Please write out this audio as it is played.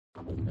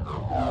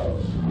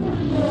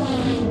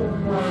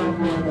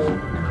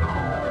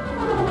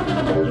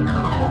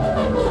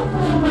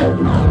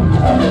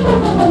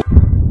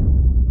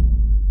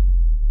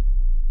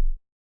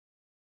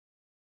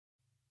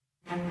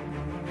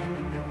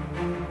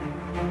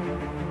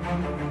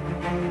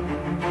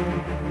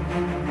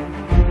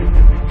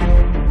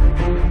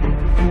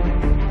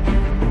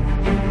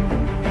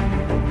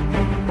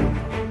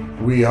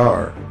We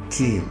are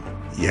Team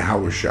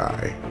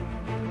Yahawashi.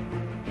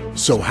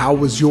 So how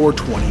was your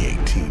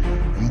 2018?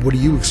 And what do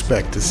you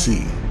expect to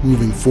see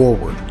moving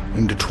forward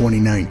into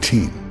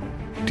 2019?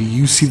 Do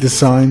you see the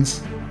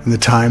signs in the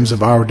times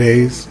of our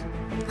days?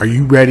 Are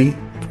you ready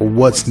for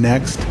what's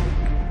next?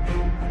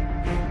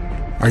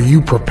 Are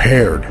you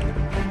prepared?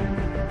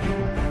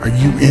 Are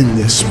you in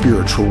this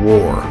spiritual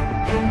war?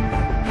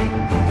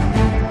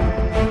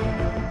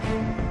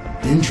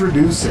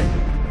 Introducing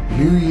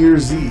New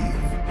Year's Eve,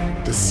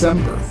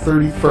 December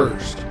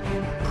 31st,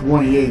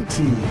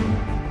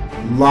 2018,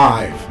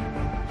 live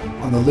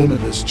on the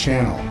Limitless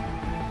channel.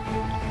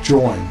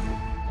 Join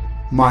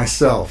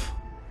myself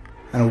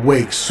and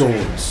awake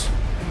souls.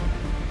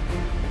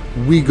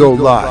 We go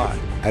live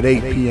at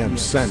 8 p.m.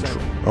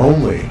 Central,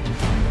 Only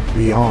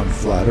beyond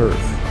Flat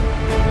Earth.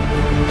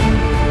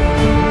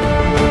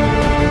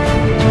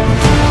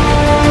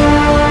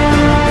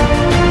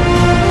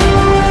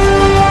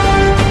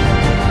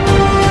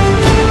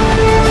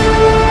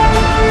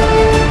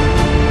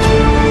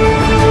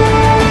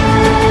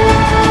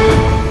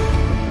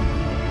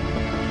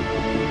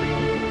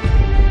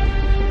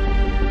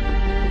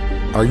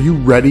 Are you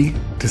ready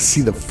to see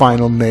the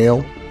final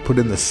nail put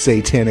in the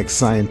satanic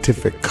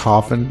scientific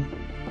coffin?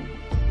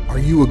 Are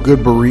you a good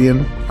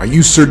Berean? Are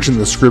you searching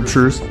the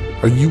scriptures?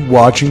 Are you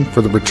watching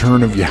for the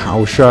return of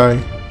Yahawashi?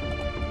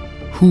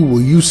 Who will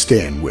you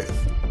stand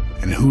with?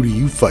 And who do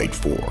you fight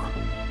for?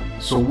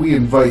 So we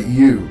invite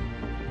you,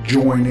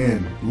 join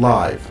in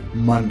live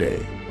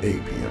Monday,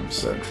 8 p.m.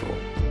 Central.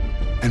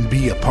 And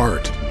be a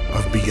part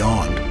of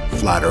Beyond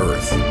Flat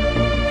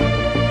Earth.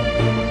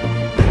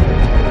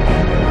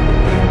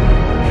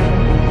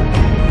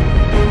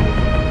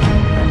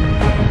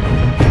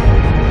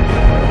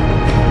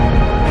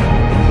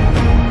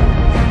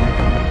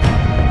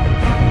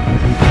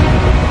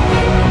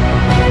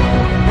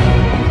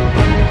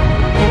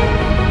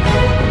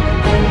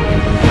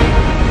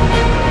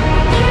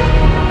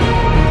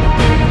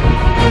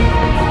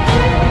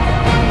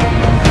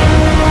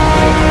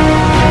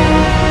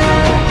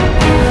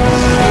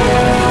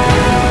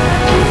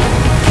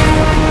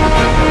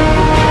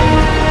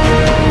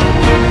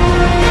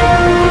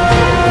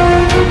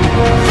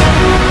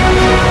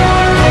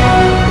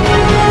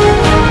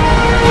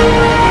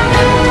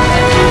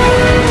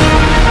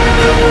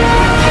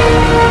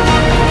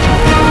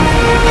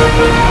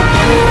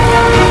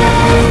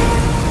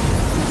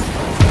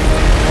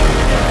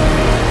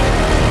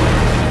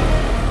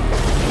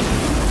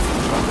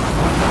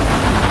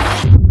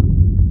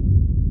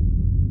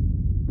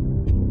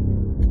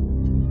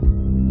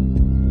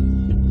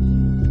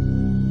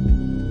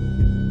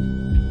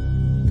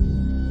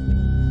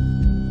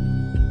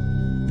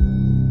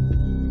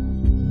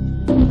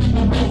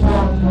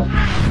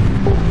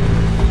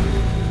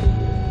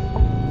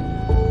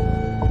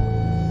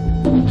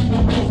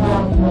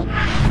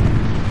 YaHaWaH.